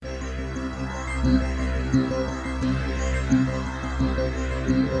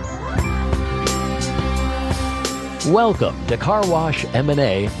Welcome to Car Wash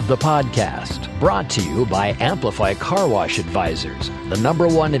M&A, the podcast, brought to you by Amplify Car Wash Advisors, the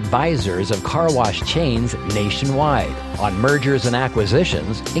 #1 advisors of car wash chains nationwide on mergers and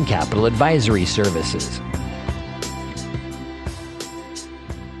acquisitions and capital advisory services.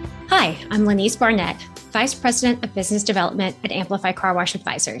 Hi, I'm Lenise Barnett, Vice President of Business Development at Amplify Car Wash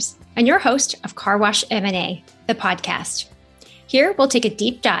Advisors, and your host of Car Wash M&A, the podcast. Here, we'll take a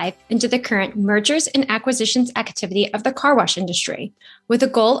deep dive into the current mergers and acquisitions activity of the car wash industry, with the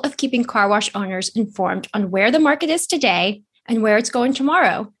goal of keeping car wash owners informed on where the market is today and where it's going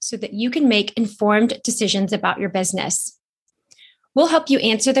tomorrow, so that you can make informed decisions about your business. We'll help you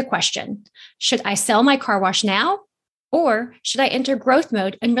answer the question, should I sell my car wash now? Or should I enter growth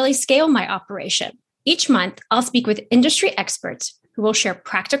mode and really scale my operation? Each month, I'll speak with industry experts who will share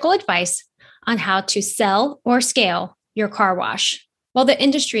practical advice on how to sell or scale your car wash. While the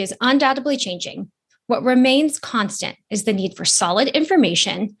industry is undoubtedly changing, what remains constant is the need for solid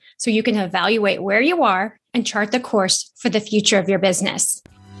information so you can evaluate where you are and chart the course for the future of your business.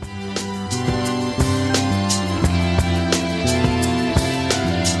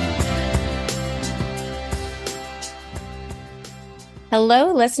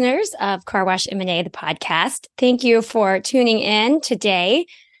 Hello, listeners of Car Wash M&A, the podcast. Thank you for tuning in today.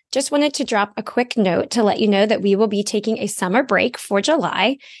 Just wanted to drop a quick note to let you know that we will be taking a summer break for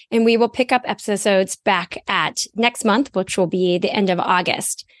July, and we will pick up episodes back at next month, which will be the end of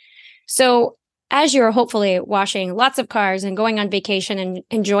August. So as you're hopefully washing lots of cars and going on vacation and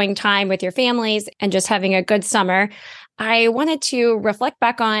enjoying time with your families and just having a good summer, I wanted to reflect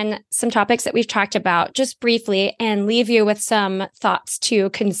back on some topics that we've talked about just briefly and leave you with some thoughts to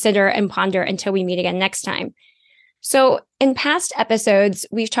consider and ponder until we meet again next time. So in past episodes,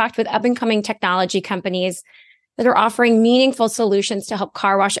 we've talked with up-and-coming technology companies that are offering meaningful solutions to help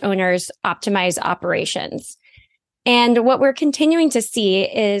car wash owners optimize operations. And what we're continuing to see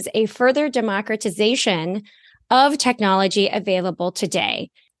is a further democratization of technology available today.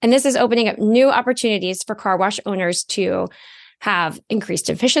 And this is opening up new opportunities for car wash owners to have increased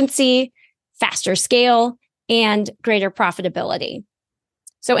efficiency, faster scale, and greater profitability.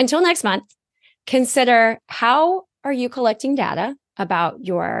 So until next month, consider how are you collecting data about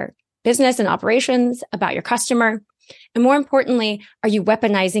your business and operations, about your customer? And more importantly, are you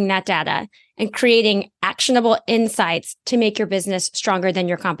weaponizing that data and creating actionable insights to make your business stronger than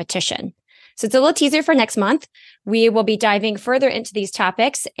your competition? So it's a little teaser for next month. We will be diving further into these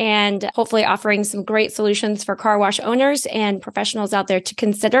topics and hopefully offering some great solutions for car wash owners and professionals out there to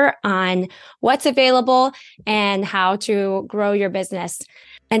consider on what's available and how to grow your business.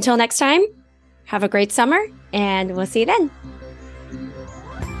 Until next time, have a great summer, and we'll see you then.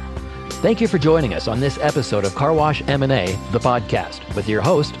 Thank you for joining us on this episode of Car Wash M&A, the podcast, with your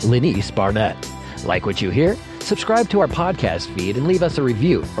host, Lenise Barnett. Like what you hear? Subscribe to our podcast feed and leave us a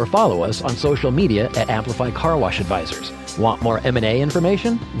review, or follow us on social media at Amplify Car Wash Advisors. Want more M&A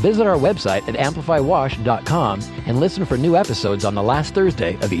information? Visit our website at amplifywash.com and listen for new episodes on the last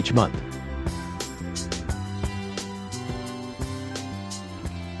Thursday of each month.